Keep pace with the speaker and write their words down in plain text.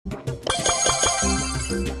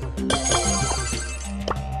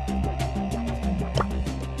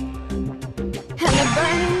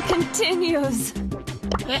continues.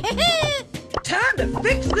 Time to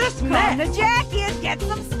fix this Come on, the Jackie, and get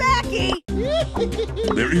some smacky.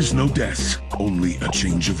 There is no death, only a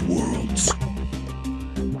change of worlds.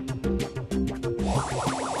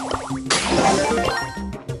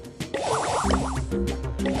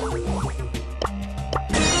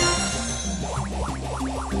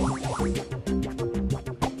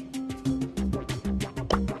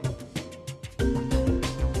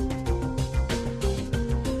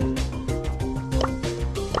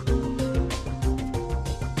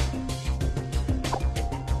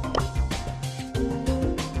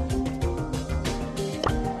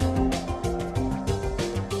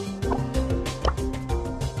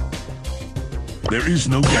 There is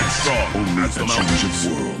no death, only a change of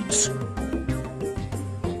worlds.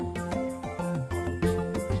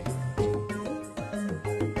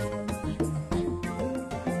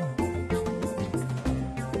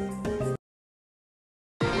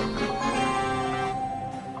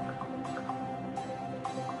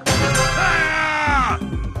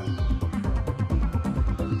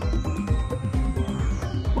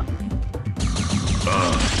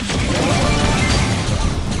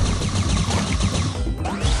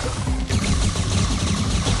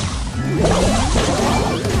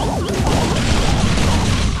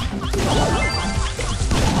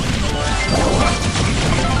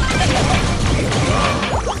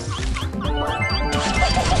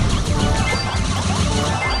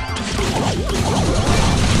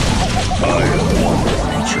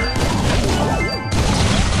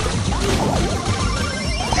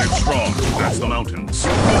 That's the mountains.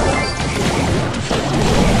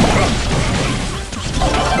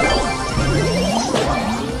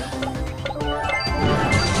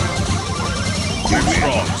 Live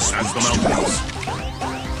strong as the mountains.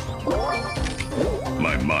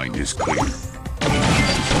 My mind is clear.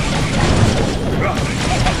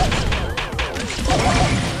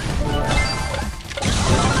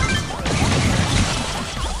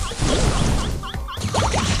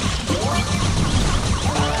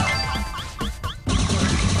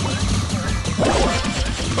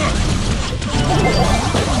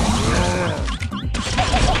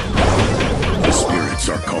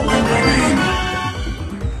 Are calling my name.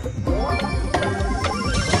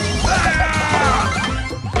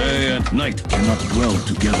 Day and night cannot dwell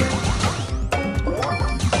together.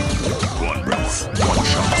 One breath, one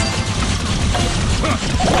shot.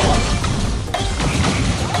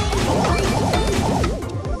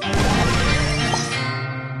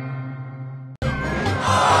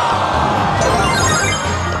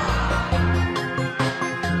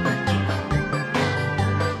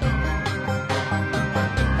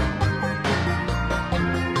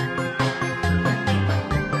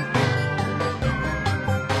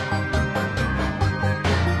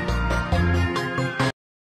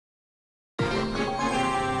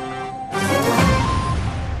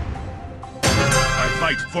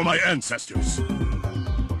 For my ancestors.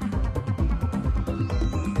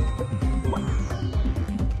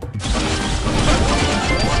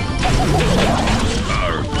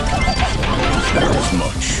 There is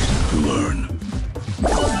much to learn.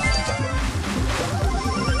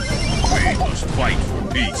 We must fight for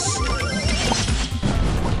peace.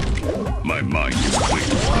 My mind is clear.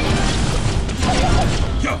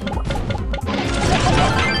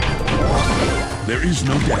 There is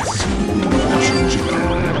no death, only a change of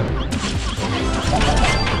world.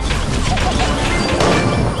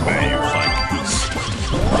 May you find peace.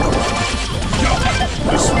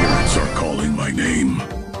 The spirits are calling my name.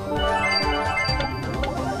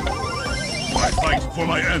 I fight for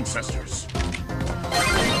my ancestors.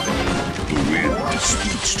 The wind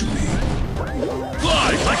speaks to me.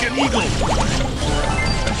 Fly like an eagle!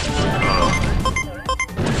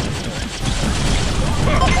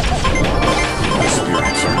 The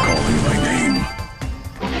spirits are calling my name.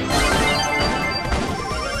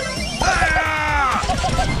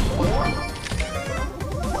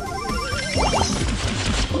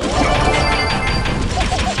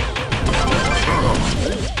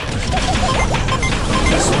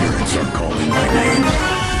 The spirits are calling my name.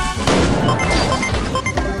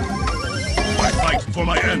 I fight for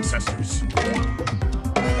my ancestors.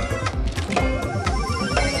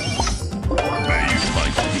 May you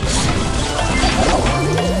find peace.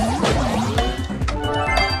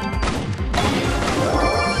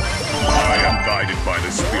 I am guided by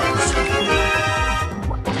the spirits.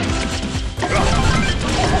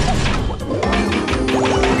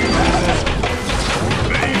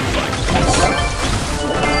 May you find peace.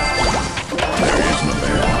 There is no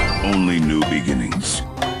end, only new beginnings.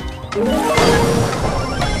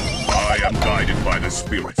 I am guided by the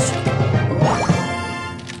spirits.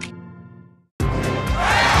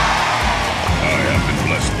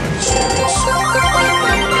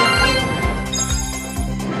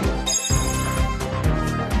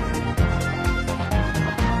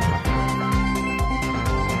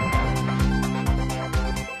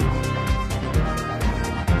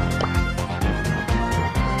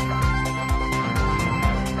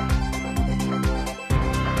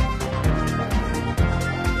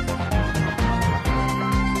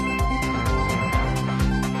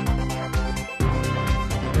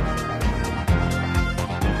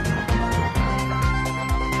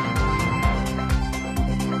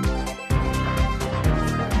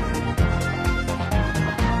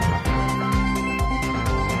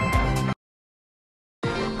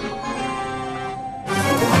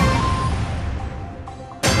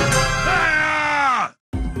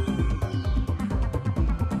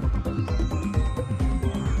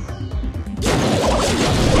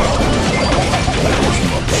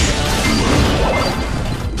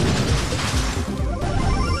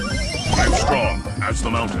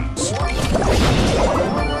 beginnings.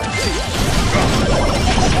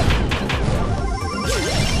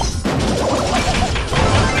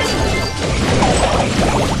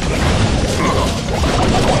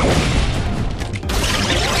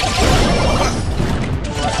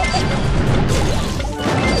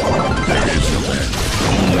 There is no end,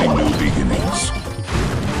 only new beginnings.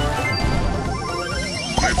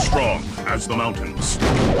 I'm strong as the mountains.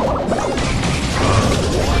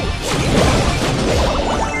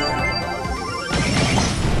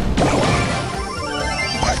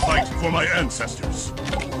 I fight for my ancestors.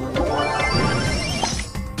 There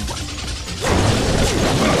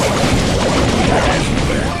is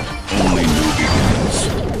no end, only new beginnings.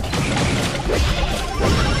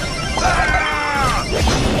 My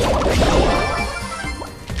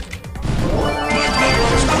mother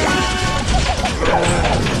was great.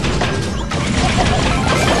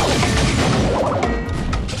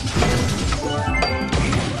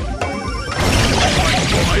 Fight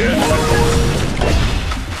for my ancestors.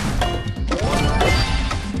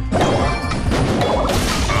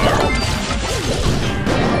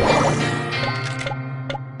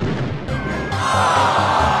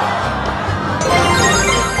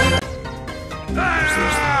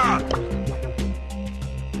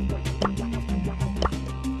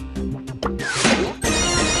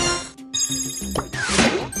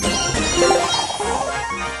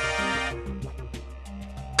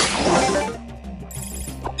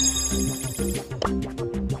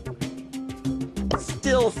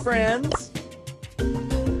 Still friends?